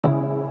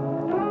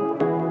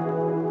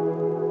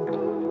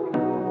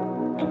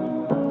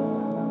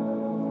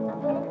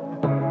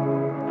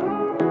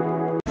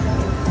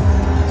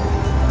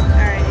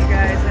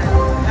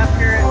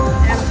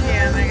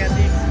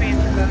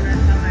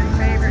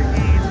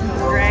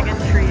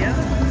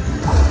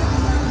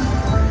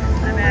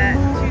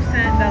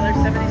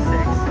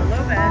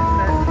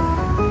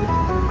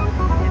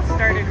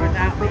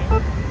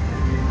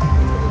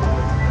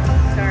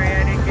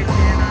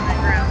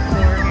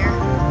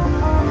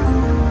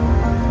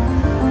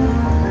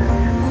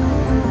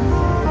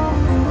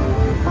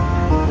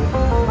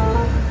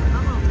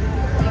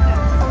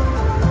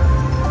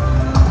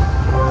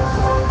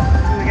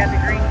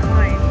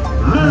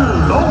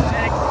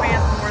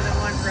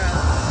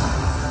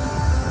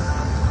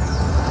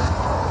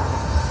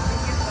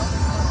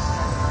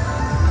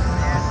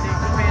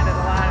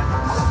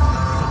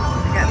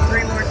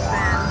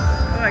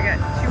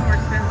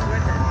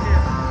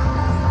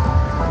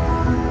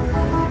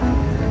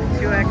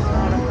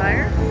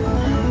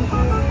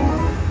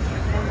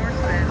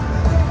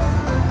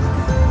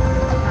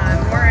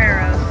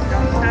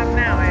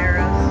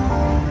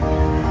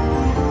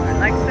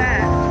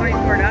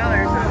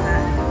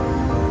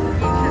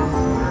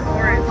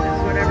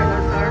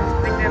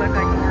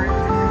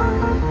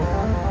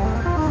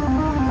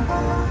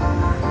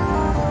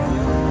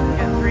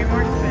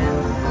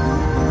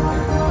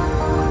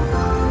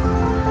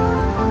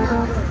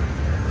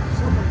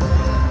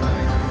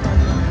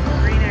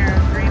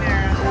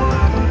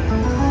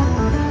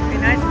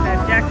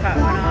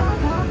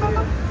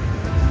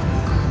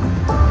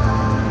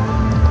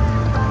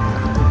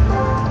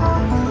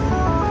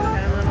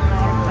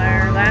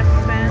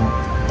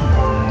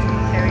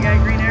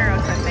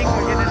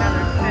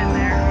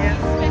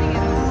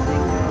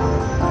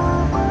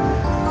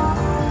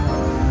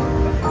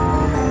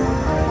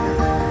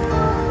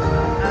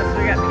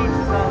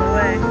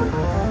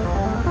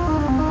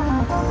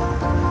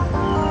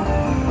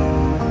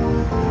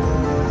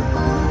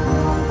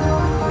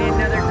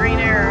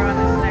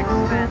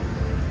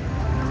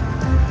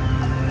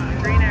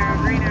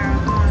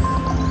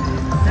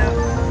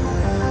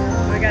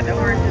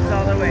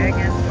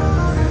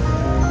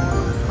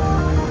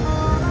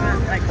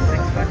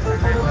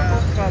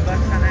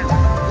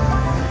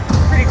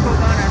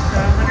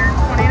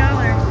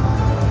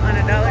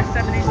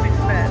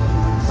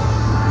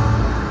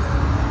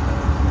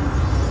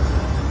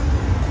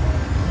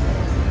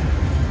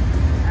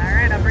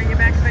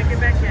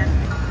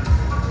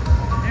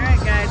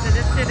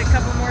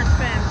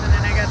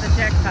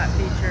jackpot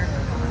feature.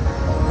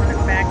 I'm going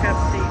to back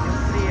up so you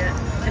can see it.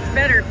 It's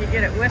better if you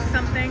get it with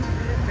something,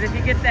 but if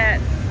you get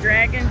that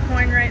dragon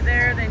coin right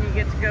there, then you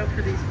get to go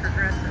for these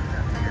progressives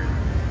up here.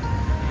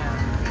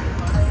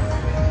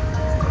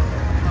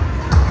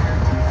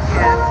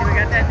 Yeah, see we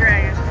got that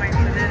dragon coin, so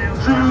then it'll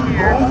go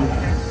here.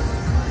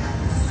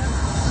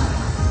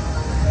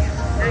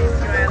 Nice,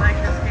 Joy, I like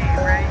this game,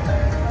 right?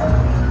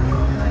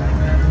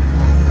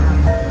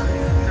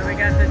 So we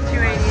got the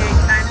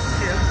 288 times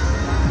 2.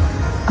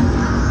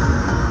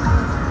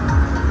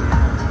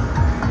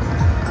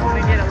 I'm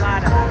gonna get a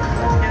lot of those.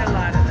 Let's get a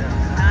lot of those.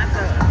 Not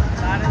those. A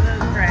lot of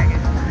those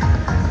dragons.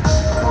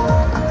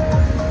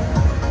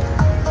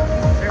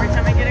 So every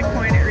time I get a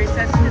coin, it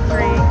resets to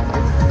 3.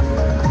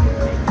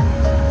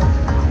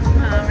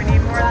 We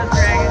need more of those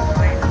dragon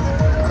coins.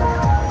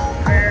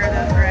 Where are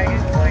those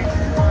dragon coins?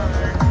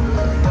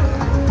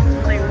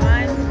 Only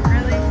one?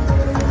 Really?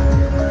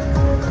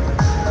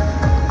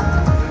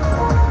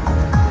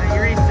 No,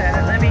 you reset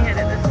it. Let me hit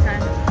it this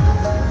time.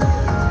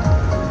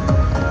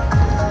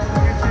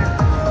 Your turn.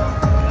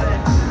 Go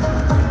ahead.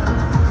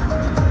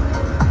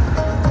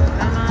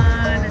 Come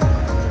on.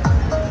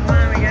 Come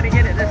on, we gotta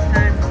get it this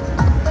time.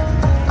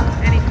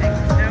 Anything.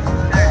 Nope.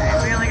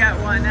 Alright, we only got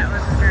one. That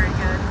wasn't very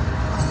good.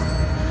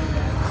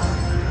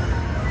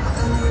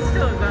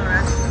 Still a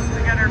bonus.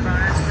 We got our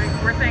bonus.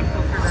 We're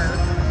thankful for those.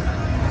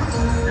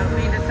 Don't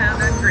mean to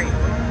sound ungrateful.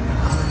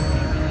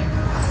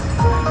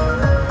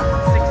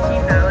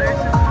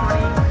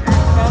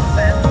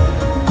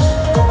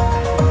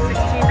 $16.12.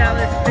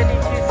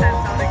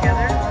 $16.52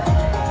 altogether.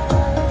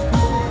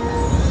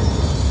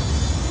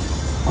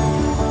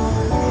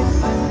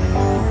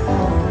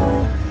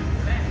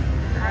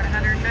 We're at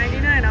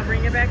 $199. I'll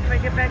bring it back if I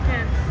get back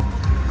in.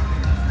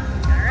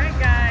 Alright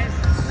guys,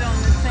 still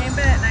in the same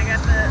bit, and I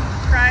got the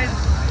prize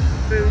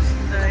boost,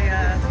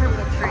 the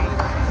purple tree.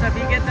 So if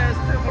you get those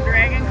purple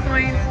dragon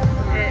coins,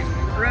 it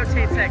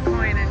rotates that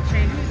coin and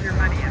changes your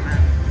money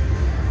amount.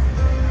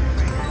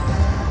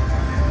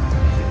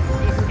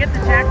 You can get the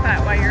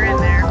jackpot while you're in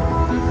there.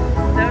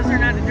 Those are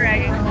not the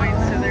dragon coins,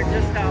 so they're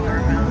just dollar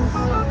amounts.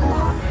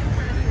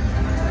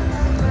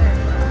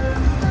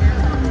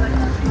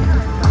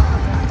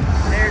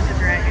 There's a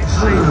dragon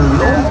coin.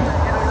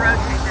 It'll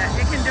rotate that.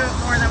 It can do it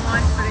more than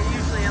once, but it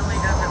usually only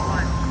does it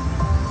once.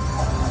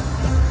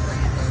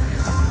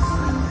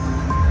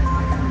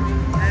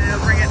 And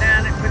it'll bring it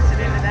down and puts it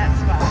into that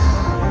spot.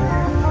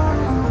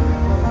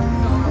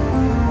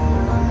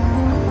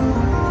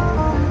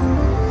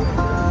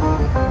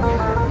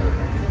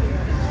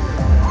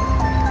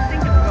 I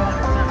think I'm going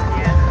to something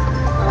yet.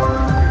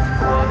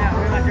 Oh no,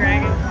 we want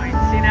dragon coins.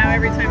 See, now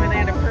every time we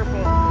land a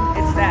purple,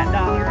 it's that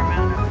dollar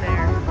amount up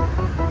there.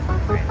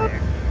 Right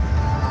there.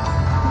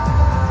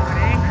 So when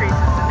it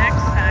increases the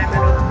next time,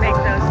 it'll make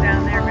those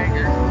down there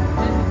bigger.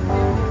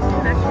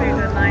 That should be a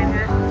good line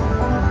hit.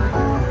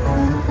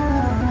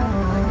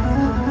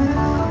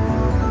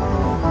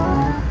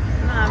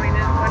 Come on, we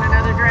want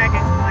another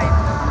dragon coin.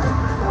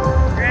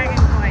 Dragon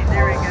coin,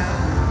 there we go.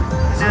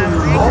 So now we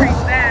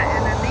increase that,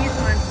 and then these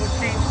ones will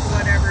change to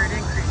whatever it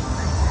increases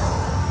it to.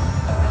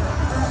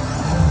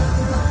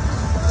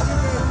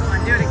 Come on,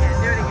 do it again,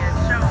 do it again.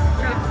 Show them,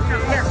 show them, show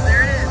them. Yes,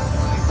 there it is.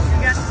 You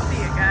got to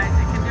see it, guys.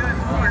 It can do it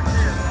more,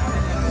 too.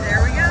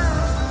 There we go.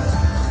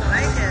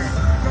 Like it.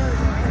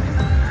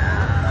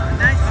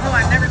 Nice. Oh,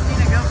 I've never seen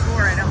it go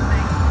 4, I don't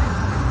think.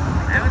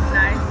 That was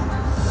nice.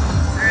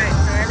 Alright,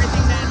 so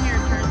everything down here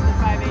turns to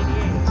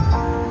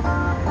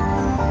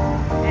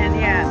 588. And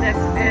yeah,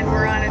 and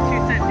we're on a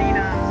 2-cent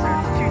denom, so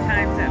it's 2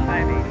 times that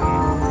 588.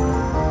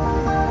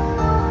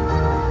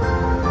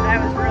 That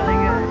was really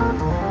good.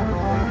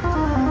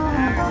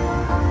 Alright.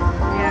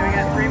 Yeah, we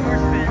got 3 more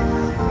spins.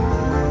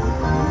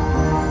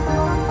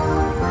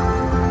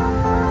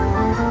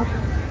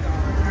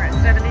 We're at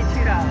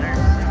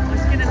 $72.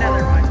 Let's get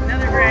another one.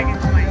 Another dragon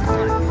coin.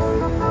 Look.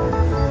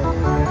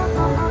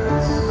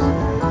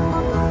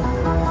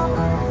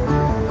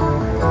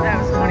 That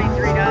was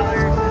 $23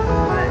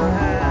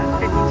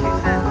 and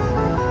 52 cents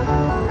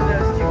for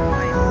those 2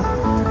 coins.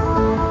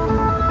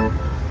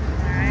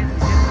 Alright,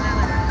 let's get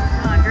another one.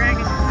 Come on,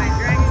 dragon coin,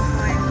 dragon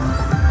coin.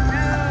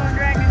 No,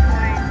 dragon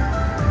coin.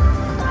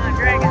 Come on,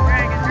 dragon,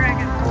 dragon,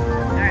 dragon.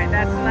 Alright,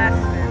 that's the last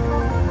spin.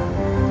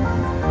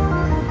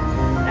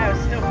 That was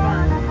still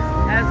fun.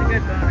 That was a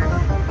good bonus.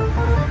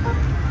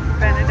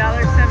 Spent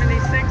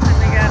 $1.76 and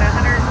we got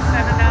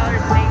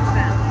 $107.08.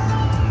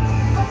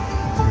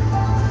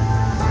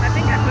 I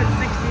think I put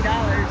 $60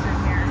 in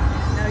here.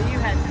 No, you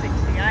had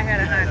 60. I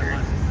had 100.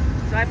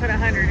 So I put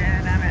 100 in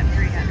and I'm at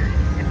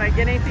 300. If I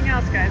get anything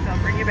else, guys, I'll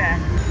bring you back.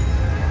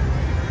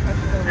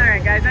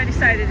 Alright, guys, I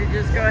decided to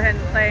just go ahead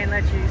and play and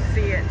let you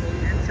see it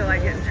until I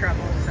get in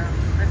trouble. So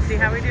let's see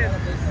how we do.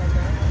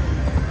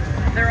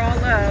 They're all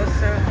low,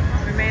 so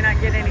we may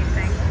not get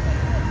anything.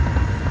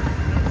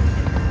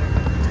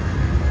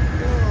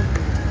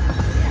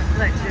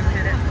 Let Jim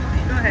hit it.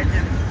 Go ahead,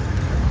 Jim.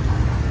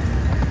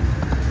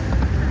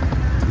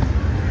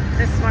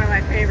 This is one of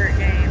my favorite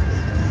games.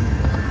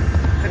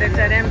 But it's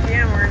at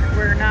MGM,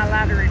 we're not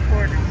allowed to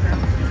record it, so.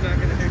 He's not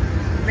gonna hit.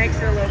 makes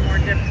it a little more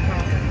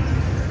difficult.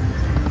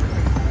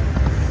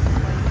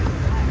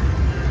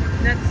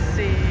 Let's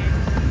see.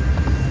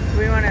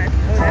 We want to,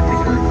 oh, that's a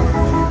good one.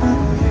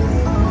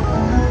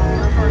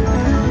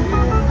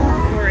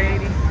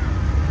 480.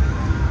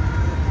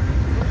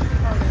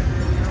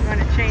 We want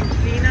to change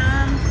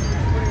denoms.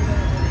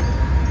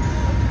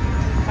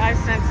 5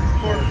 cents is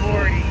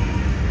 440.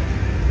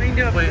 We can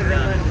do it for a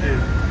little bit.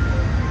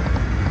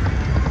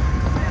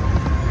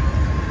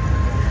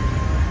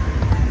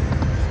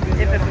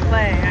 If it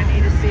play, I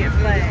need to see it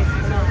play.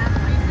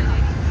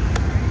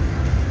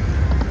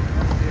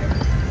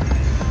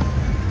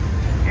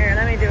 Here,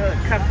 let me do a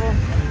couple.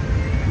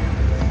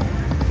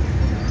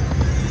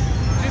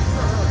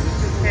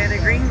 Okay, the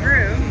green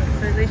grew,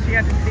 so at least you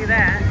got to see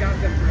that. Go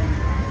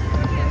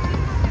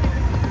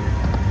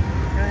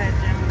ahead,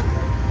 Jim.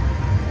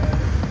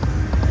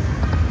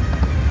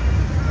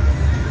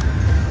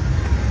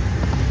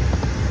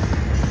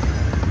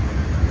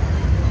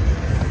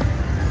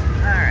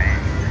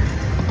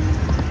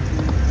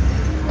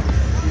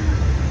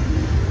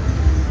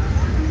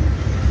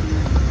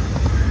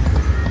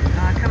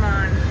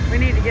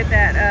 Get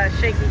that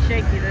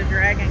shaky, the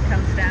dragon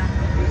comes down.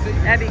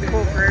 That'd be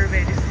cool for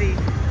everybody to see.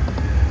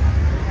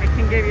 It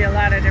can give you a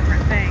lot of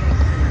different things.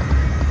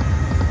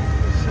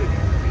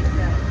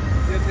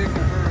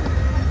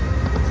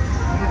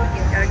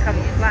 Got a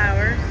couple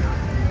flowers.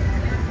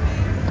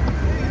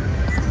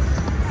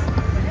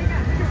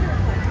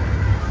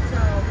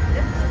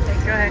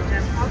 Go ahead,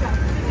 Jim.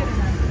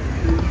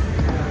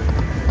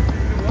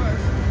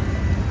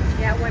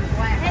 Yeah, it went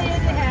flat. Hey,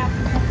 it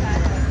happens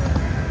sometimes.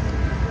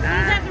 You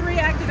just have to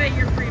reactivate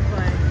your free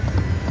play.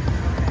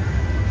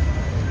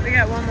 We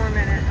got 1 more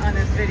minute on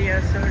this video,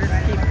 so we'll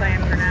just keep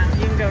playing for now.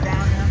 You can go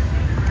down now.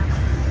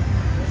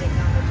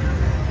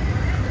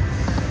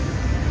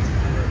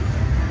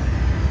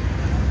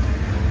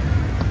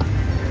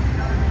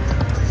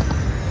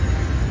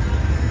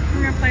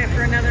 We're going to play it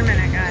for another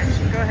minute, guys.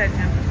 Go ahead,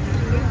 Tim.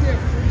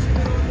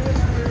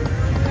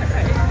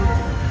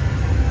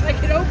 I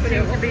can open it.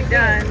 Seems to be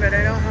done, but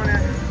I don't want to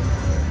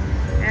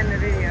end the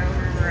video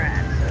where we're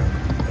at.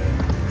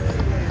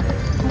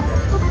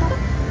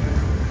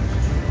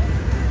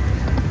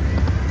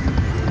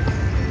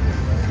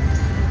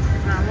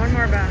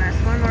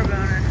 One more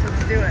bonus.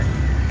 Let's do it.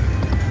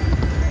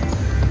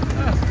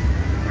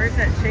 Where's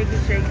that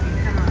shaky?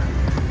 Come on.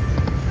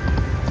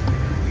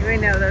 We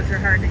know those are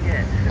hard to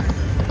get.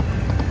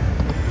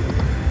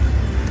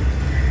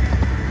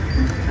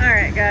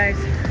 Alright, guys.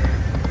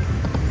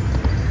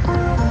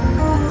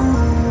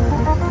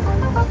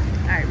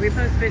 Alright, we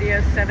post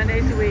videos 7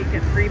 days a week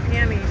at 3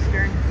 p.m.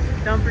 Eastern.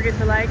 Don't forget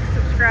to like,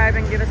 subscribe,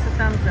 and give us a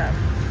thumbs up.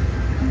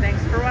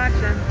 Thanks for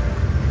watching.